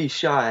seem to be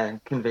shy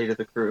and convey to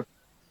the crew.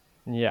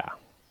 Yeah.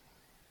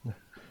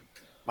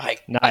 I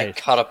Nice.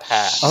 cut a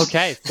path.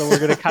 Okay, so we're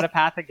gonna cut a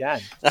path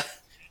again.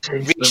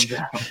 Chase Reach-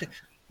 them down.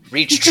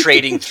 Reach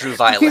trading through We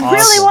violence. really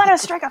Awesome. want to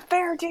strike a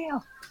fair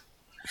deal.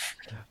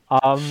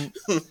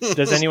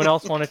 Does anyone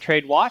else want to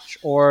trade watch,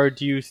 or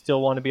do you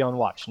still want to be on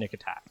watch, Nick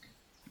Attack?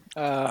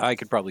 I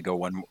could probably go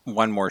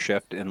one more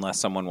shift unless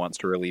someone wants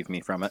to relieve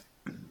me from it.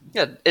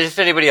 Yeah, if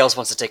anybody else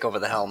wants to take over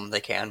the helm, they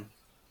can.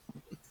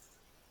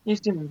 You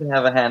seem to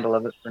have a handle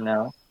of it for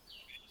now.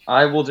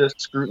 I will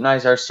just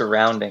scrutinize our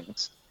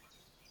surroundings.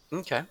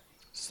 Okay.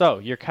 So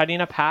you're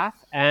cutting a path,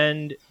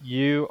 and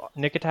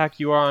Nick Attack,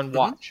 you are on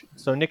watch.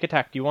 So Nick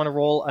Attack, do you want to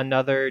roll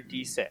another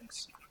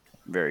d6?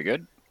 Very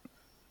good.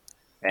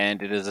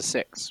 And it is a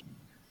 6.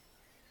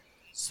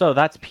 So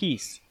that's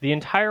peace. The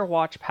entire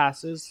watch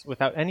passes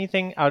without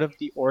anything out of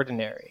the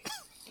ordinary.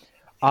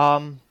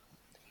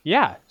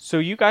 Yeah, so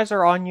you guys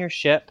are on your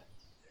ship,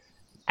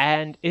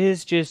 and it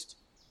is just,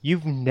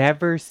 you've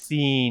never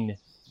seen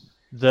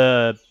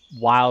the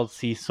wild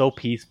sea so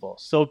peaceful,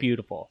 so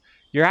beautiful.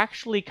 You're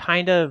actually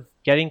kind of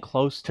getting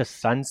close to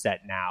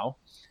sunset now,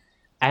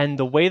 and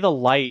the way the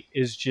light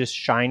is just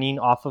shining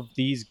off of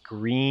these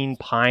green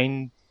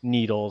pine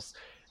needles,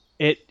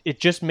 it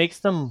just makes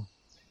them,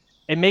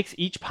 it makes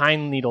each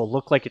pine needle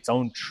look like its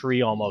own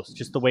tree almost,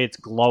 just the way it's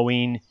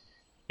glowing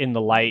in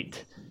the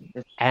light.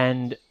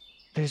 And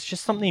there's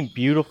just something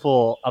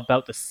beautiful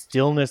about the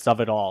stillness of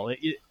it all.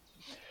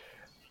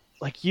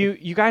 Like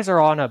you guys are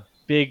on a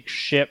big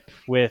ship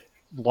with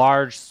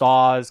large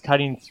saws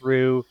cutting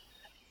through,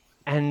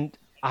 and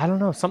I don't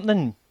know,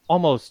 something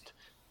almost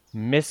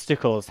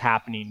mystical is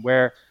happening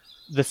where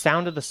the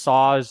sound of the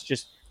saws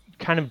just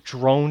kind of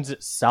drones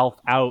itself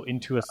out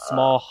into a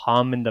small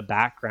hum in the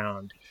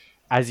background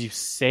as you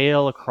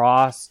sail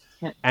across,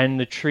 and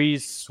the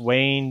trees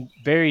swaying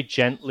very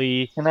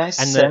gently. Can I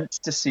sense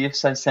to see if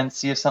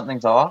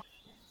something's off?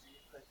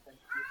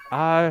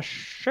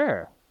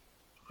 Sure.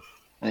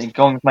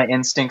 Going with my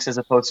instincts as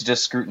opposed to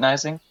just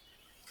scrutinizing.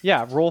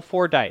 Yeah, roll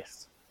 4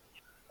 dice.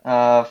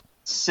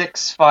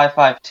 6, 5,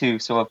 5, 2.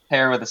 So a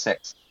pair with a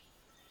 6.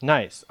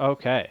 Nice.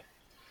 Okay.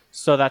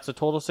 So that's a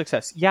total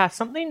success. Yeah,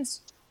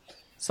 something's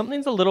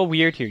a little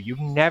weird here. You've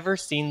never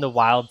seen the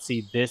wild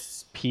sea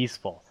this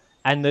peaceful.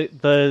 And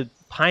the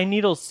pine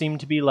needles seem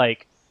to be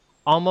like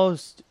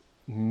almost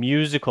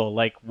musical,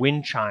 like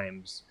wind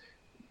chimes,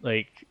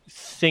 like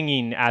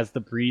singing as the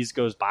breeze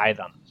goes by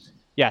them.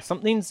 Yeah,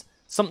 something's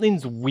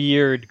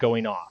weird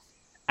going off.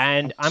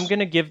 And I'm going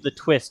to give the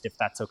twist if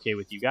that's okay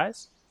with you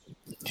guys.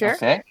 Sure.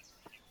 Okay.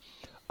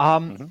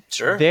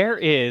 Sure. There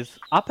is,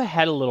 up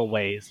ahead a little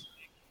ways,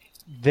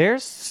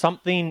 there's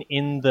something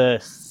in the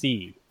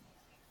sea.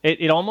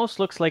 It almost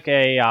looks like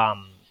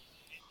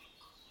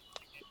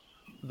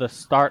the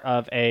start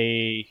of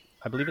I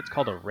believe it's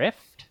called a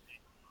rift.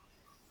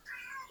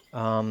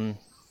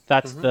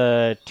 That's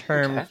the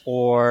term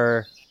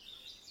for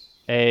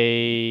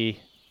a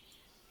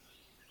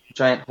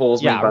Giant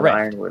holes made by the rift.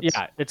 ironwoods.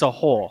 Yeah, it's a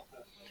hole.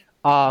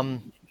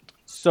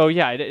 So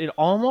yeah, it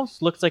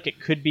almost looks like it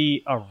could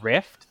be a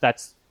rift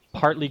that's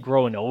partly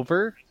grown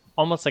over,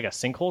 almost like a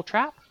sinkhole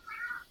trap.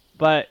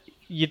 But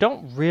you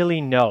don't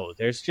really know.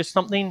 There's just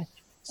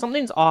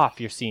something's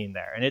off you're seeing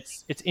there, and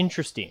it's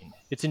interesting.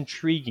 It's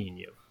intriguing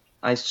you.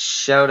 I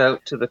shout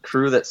out to the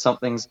crew that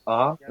something's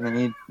off, and they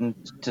need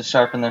to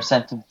sharpen their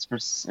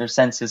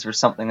senses for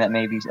something that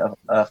may be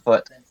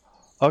afoot.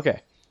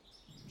 Okay.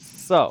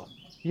 So,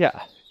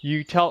 yeah,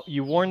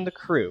 you warn the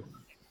crew.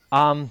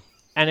 And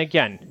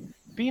again,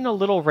 being a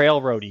little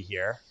railroady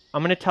here,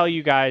 I'm going to tell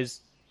you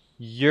guys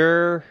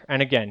and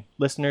again,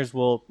 listeners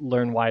will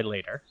learn why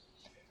later.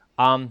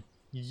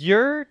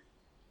 Your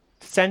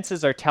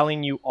senses are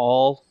telling you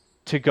all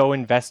to go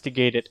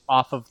investigate it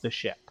off of the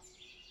ship.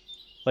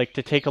 Like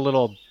to take a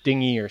little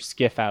dinghy or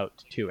skiff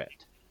out to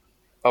it.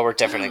 Oh, we're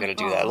definitely going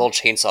to do that. A little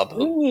chainsaw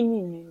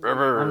boom.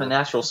 I'm a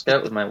natural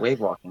scout with my wave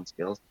walking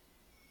skills.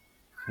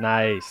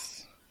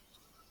 Nice.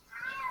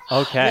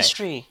 Okay.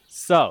 Mystery.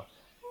 So,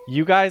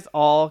 you guys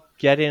all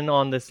get in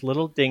on this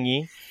little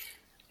dinghy,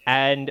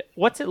 and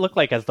what's it look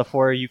like as the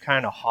four of you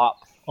kind of hop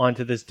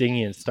onto this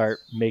dinghy and start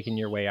making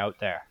your way out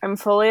there? I'm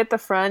fully at the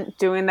front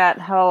doing that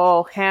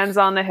whole hands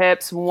on the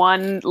hips,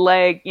 one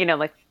leg,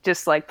 like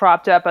just like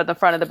propped up at the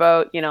front of the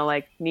boat,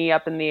 like knee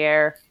up in the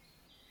air,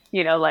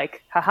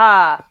 like,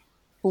 haha,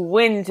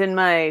 wind in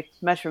my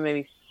mushroom,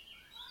 maybe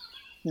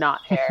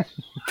not hair.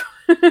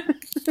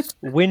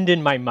 Wind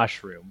in my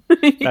mushroom.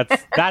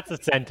 That's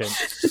a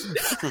sentence.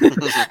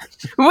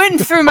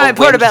 Wind through my Wind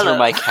portobello. through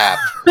my cap.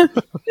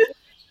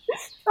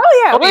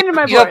 Oh yeah, wind in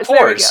my you have pores.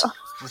 There we pores.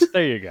 go.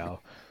 There you go.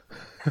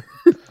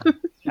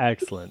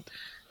 Excellent.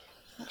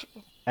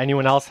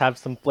 Anyone else have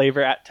some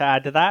flavor to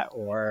add to that,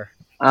 or?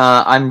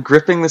 I'm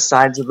gripping the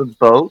sides of the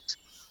boat,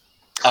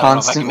 I don't know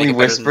if I can make constantly it better than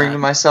whispering that. to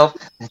myself,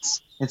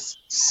 "It's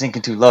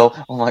sinking too low.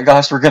 Oh my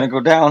gosh, we're gonna go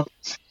down."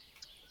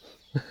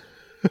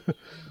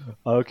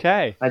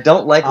 Okay. I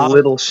don't like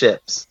little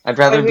ships. I'd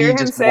rather I hear be him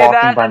just say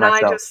walking that, by and I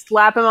myself. just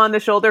slap him on the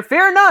shoulder.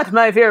 Fear not,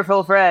 my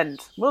fearful friend.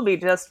 We'll be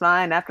just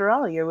fine. After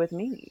all, you're with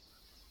me.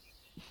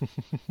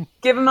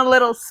 Give him a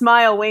little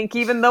smile wink,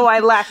 even though I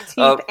lack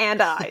teeth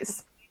and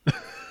eyes.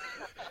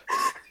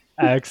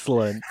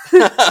 Excellent.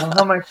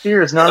 Somehow my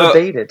fear is not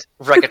abated.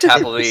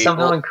 Rekatap will It's be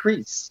somehow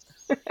increased.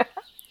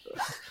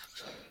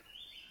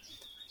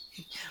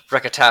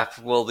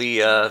 Rekatap will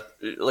be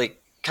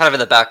like kind of in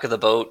the back of the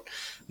boat,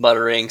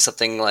 muttering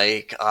something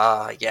like,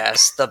 "Ah,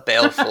 yes, the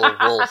baleful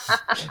wolf.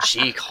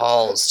 She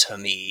calls to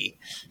me."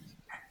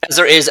 As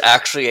there is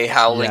actually a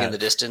howling in the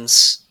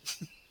distance,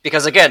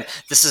 because again,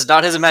 this is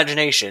not his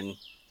imagination.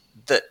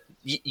 That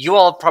you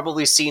all have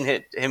probably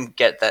seen him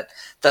get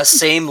the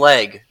same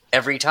leg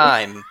every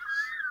time.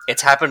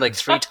 It's happened like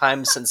 3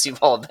 times since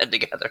you've all been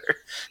together,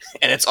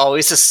 and it's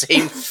always the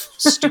same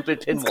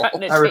stupid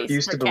pinwall. I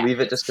refuse to believe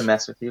it just to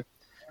mess with you.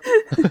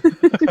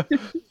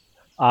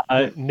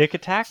 Nick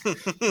attack?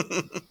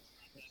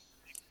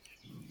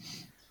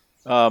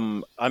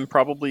 I'm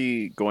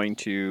probably going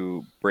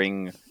to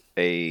bring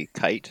a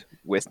kite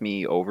with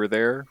me over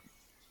there,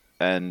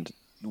 and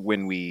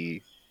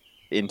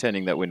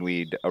intending that when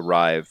we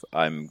arrive,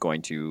 I'm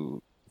going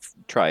to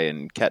try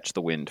and catch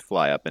the wind,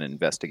 fly up, and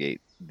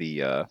investigate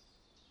the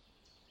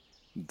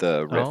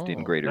rift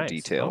in greater nice.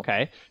 detail.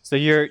 Okay, so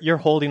you're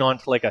holding on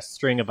to like a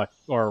string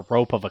or a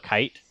rope of a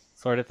kite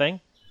sort of thing.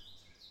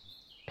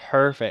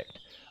 Perfect.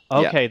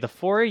 Okay, the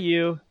 4 of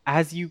you,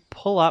 as you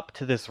pull up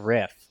to this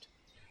rift,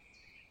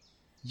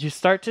 you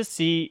start to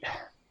see.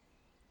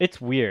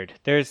 It's weird.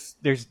 There's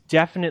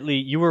definitely,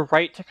 you were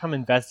right to come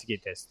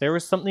investigate this. There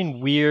was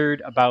something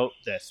weird about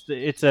this.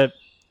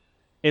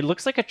 It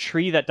looks like a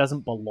tree that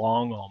doesn't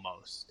belong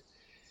almost.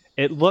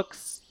 It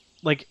looks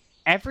like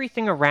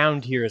everything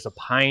around here is a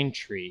pine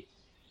tree.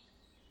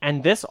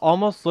 And this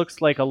almost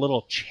looks like a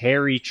little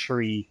cherry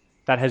tree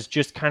that has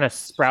just kind of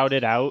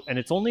sprouted out, and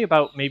it's only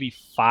about maybe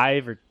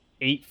 5 or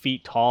 8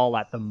 feet tall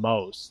at the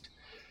most.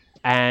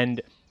 And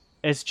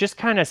it's just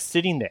kind of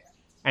sitting there.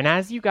 And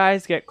as you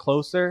guys get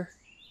closer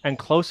and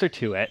closer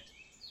to it,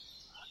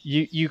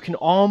 you can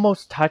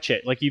almost touch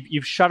it. Like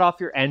you've shut off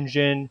your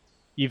engine,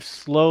 you've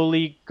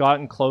slowly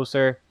gotten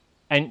closer,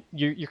 and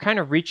you're kind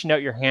of reaching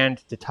out your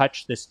hand to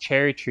touch this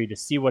cherry tree to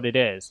see what it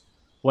is,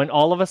 when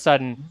all of a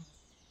sudden,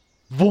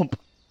 voomp,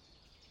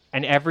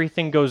 and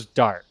everything goes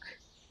dark.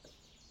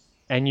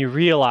 And you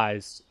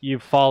realize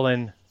you've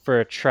fallen for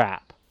a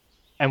trap.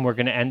 And we're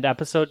going to end the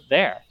episode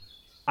there.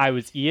 I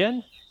was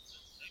Ian.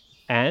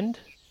 And...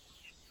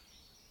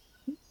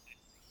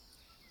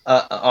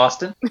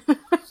 Austin?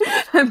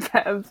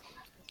 Bev.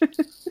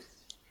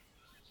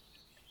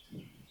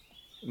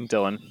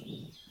 Dylan.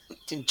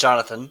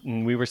 Jonathan.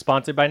 And we were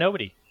sponsored by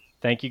nobody.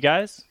 Thank you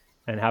guys,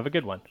 and have a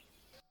good one.